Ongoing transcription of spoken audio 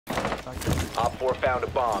Op 4 found a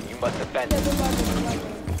bomb. You must defend it.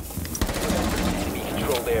 Enemy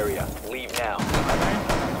controlled area. Leave now.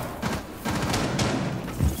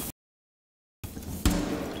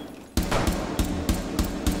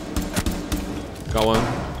 Got one.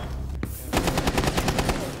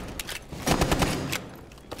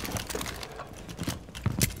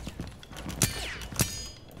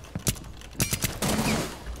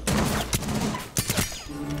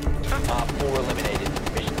 Op 4 eliminated.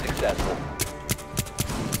 Mission successful.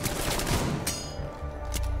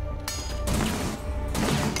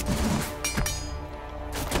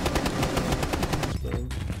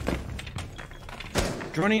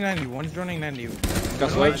 Joining 90. One's joining 90.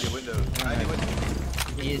 Got switch.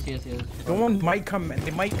 Yes. Someone might come.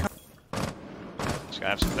 They might come. Just gonna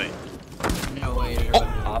have some faith. No way.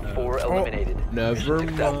 Op 4 eliminated. Never Mission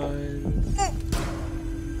successful. mind.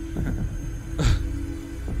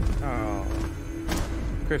 Oh.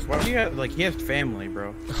 Chris, why do you have, like, he has family,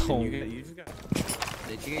 bro. Oh. You just got...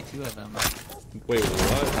 They cheated 2 of them. Wait,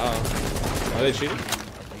 what? How? Are they cheating?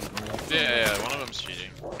 Yeah, one of them's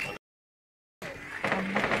cheating. What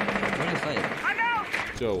is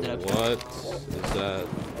fight? Yo, what is that?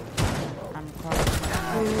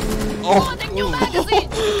 Oh, the new magazine!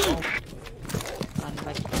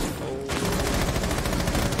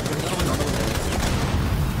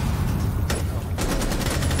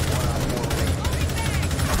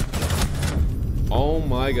 Oh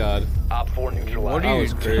my god. Op 4 neutralized. That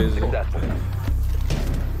was crazy. Successful.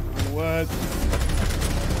 What?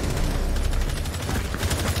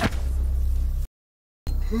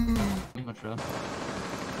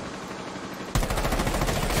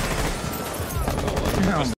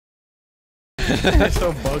 That's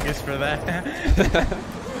so bogus for that.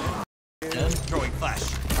 Throwing flash.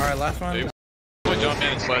 Alright, last one. Dude. Jump in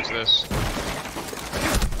and sledge this.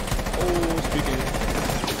 Oh, speaking.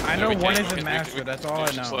 I know We one can- isn't we- master, that's all I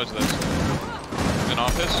should know. Sledge this. In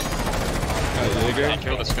office. Alright,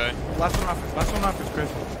 Kill this guy. Last one off is Chris.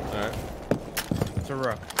 Alright. It's a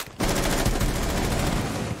rook.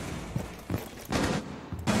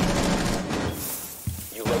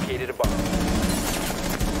 You located a bomb.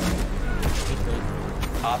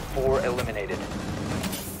 Op 4 eliminated.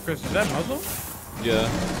 Chris, is that muzzle? Yeah.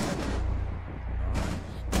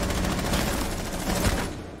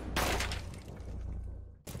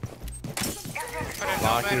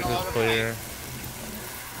 Lockers is clear.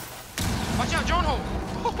 Watch out, John Hole!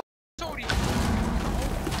 Sorry.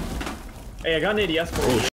 Hey, I got an ADS for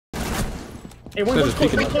Oh, you. Hey, one Said close, it's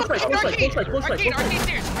close, peeking close, close, close, close, Arcade stairs.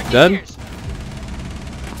 Arcade Dead? stairs.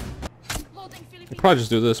 I'll probably just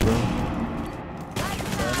do this, bro.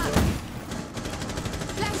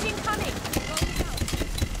 Flash incoming!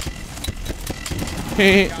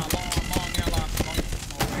 Hey.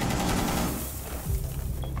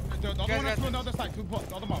 The other one to the other side. The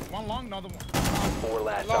other one. One long, another one. 4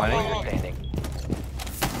 last Long, long, operator long. standing.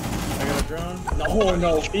 I got a drone. No,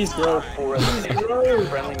 no, he's gross. 4 eliminated.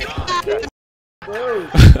 Friendly mission successful.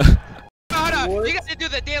 Gross. Hold on. What? You gotta do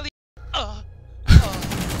the daily. God.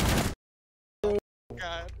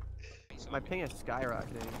 My ping is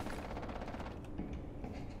skyrocketing.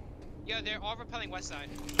 Yeah, they're all repelling west side.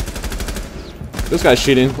 This guy's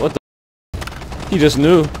cheating. What the? He just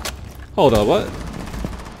knew. Hold up, what?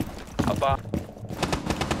 A bomb.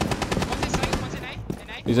 One's in site, one's in A. In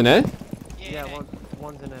A? He's an A? Yeah, in A.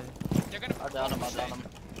 one's in A. They're gonna. I'll down him, I'll down him.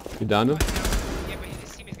 You downed him? Yeah, but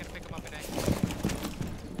his teammate's gonna pick him up in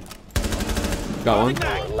A. Got one. 4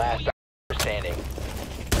 last operator standing.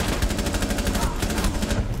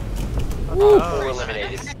 Op 4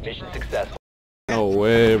 eliminated. Mission successful. No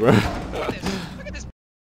way, bro. Look at this. Look at this.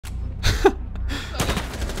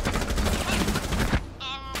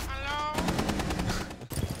 Hello?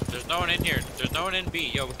 There's no one in here. There's no one in B.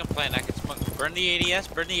 Yo, we can plan. I can smoke. Burn the ADS.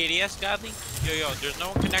 Burn the ADS, Godly. Yo, there's no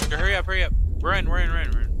one connector. Hurry up, hurry up. We're in.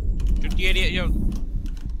 Shoot the ADS, yo.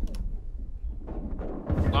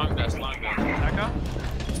 Long dust. That guy?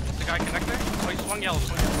 That's the guy connector? Oh, he swung yellow.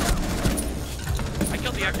 I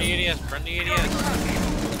killed the ADS. Burn the ADS.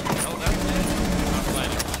 Oh, that's it. I'm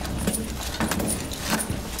planning.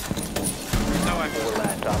 There's no 4 exit.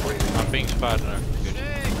 last operator. I'm being spotted. Good.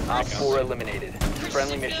 Op 4 eliminated.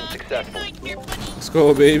 Friendly mission successful. Let's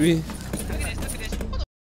go, baby. Look at this.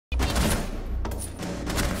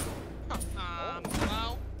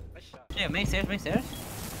 Hello? Yeah, main stairs.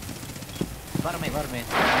 Bottom main.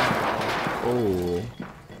 Oh.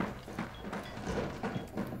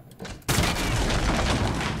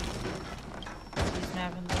 He's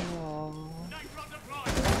snapping the wall.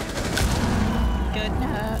 Good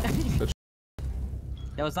night.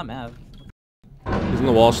 That was not Mav. He's in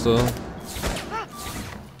the wall still.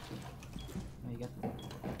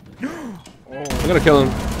 gotta kill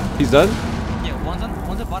him. He's dead? Yeah, one's on bottom,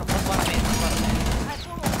 one's bottom main, one's bottom main.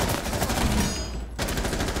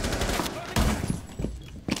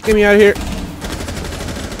 Get me out of here.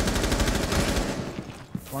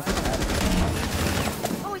 One's on the back.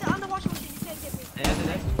 Oh, he's on the washing machine. He's dead. Get me. Yeah, they're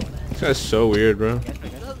dead. This guy's so weird, bro.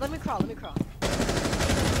 Let me crawl. Let me crawl.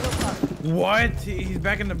 What? He's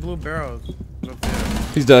back in the blue barrels.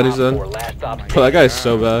 He's dead, he's Op dead. 4 last stop. Bro, that guy's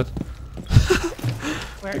so bad.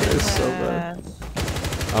 Where That guy's so bad. that?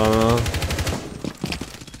 I don't know.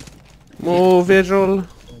 More vigil.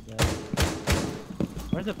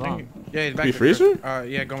 Where's the bomb? Yeah, he's back. You there, freeze Chris. her?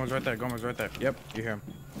 Yeah, Goma's right there. Goma's right there. Yep, you hear him.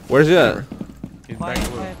 Where's he at? He's Quiet, back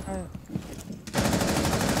blue. quiet, quiet.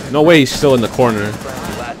 No way he's still in the corner.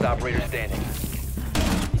 Friendly last operator standing.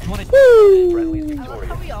 He's one Friendly is I love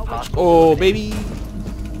how victorious. we all went. Oh, baby.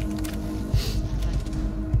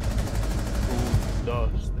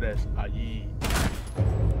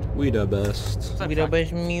 We the best. We the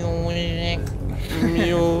best music.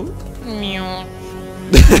 Mew.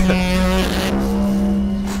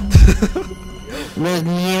 Best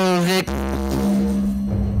music.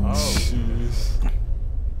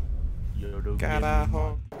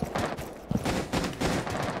 Carajo.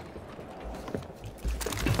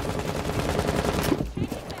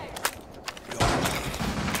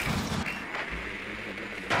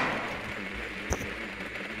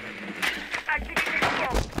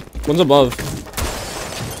 One's above.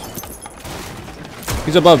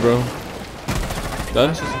 He's above, bro.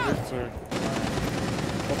 Dead?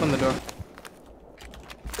 Open the door.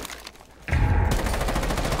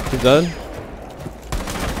 He's dead?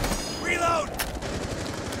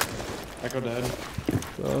 Echo dead.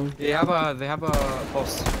 They have a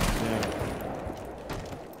pulse. Yeah.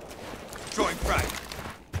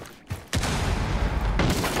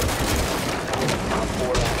 Op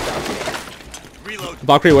 4 last stop.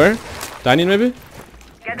 Valkyrie where? Dining maybe?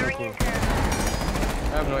 I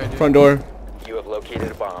have no idea. Front door. You have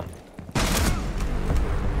located a bomb.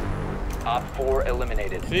 Op 4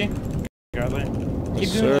 eliminated. See? Godly.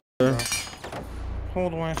 Yes, sir.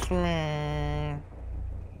 Hold West man.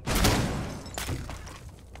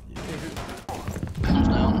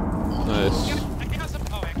 Nice. I got some.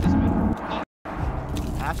 Oh, I got some.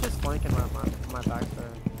 Ash is flanking my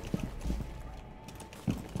backside.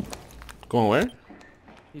 Going where?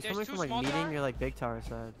 He's There's coming two from like small meeting tower. or like big tower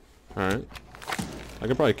side. Alright. I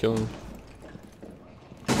could probably kill him.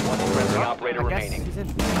 One friendly operator I guess remaining. he's in.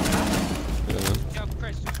 Yeah. Yo,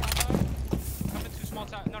 Chris, two small tower. Coming to small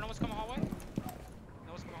tower. No, no one's coming hallway.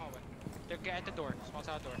 No one's coming hallway. They're at the door. Small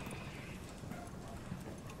tower door.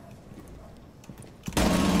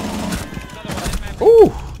 Another one. This man. Ooh!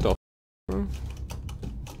 The f bro?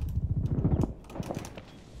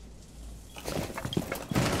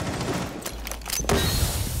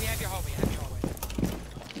 We have your hallway. Have your hallway.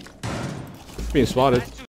 Being spotted.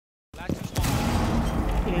 Last two small.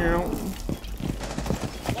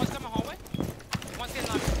 One's coming hallway. One's in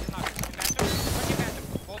lobby. Bathroom. Pushing bathroom.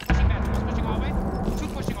 Both pushing bathroom. One's pushing hallway. Two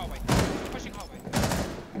pushing hallway. Two pushing hallway.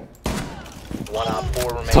 One Op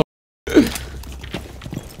 4 remaining.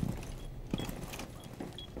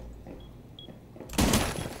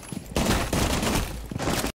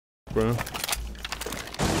 Bro.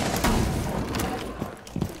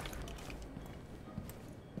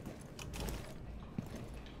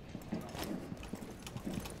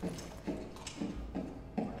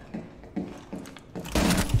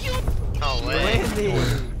 No way.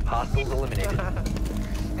 Hostiles eliminated.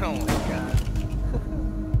 Oh my god.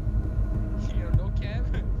 Yo, no cap.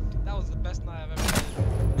 That was the best night I've ever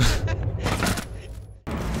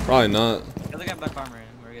had. Probably not. The other guy black armor in.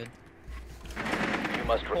 We're good. You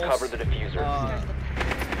must recover the diffuser.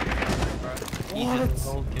 What?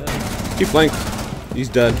 So good. He flanked. He's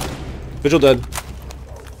dead. Vigil dead.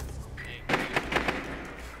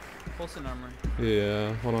 Pulse in armor.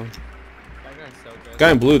 Yeah, hold on. That guy's so good.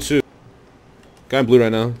 Guy in blue too. Guy in blue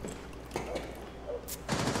right now.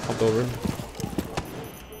 Hopped over.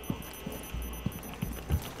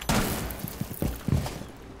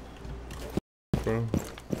 Bro.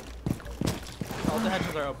 All the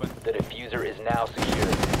hedges are open. The diffuser is now secure.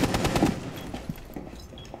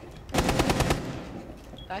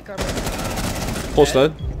 Back armor. Pulse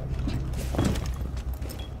dead.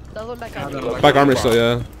 That look like armor. Back armor still,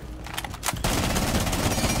 yeah.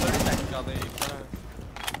 30 seconds, Galdi.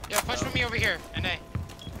 Yo, push from me over here. NA.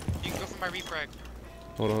 You can go for my refrag.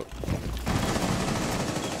 Hold on.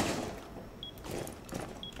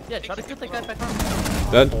 Yeah, try to get that guy back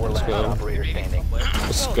armor. Dead? 4 Let's last go. operator standing.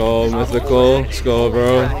 Let's go, mythical. Let's go,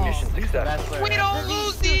 bro. Mission successful. We don't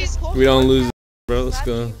lose these! We don't lose, bro. Let's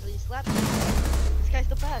go. This guy's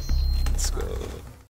the best. Let's go.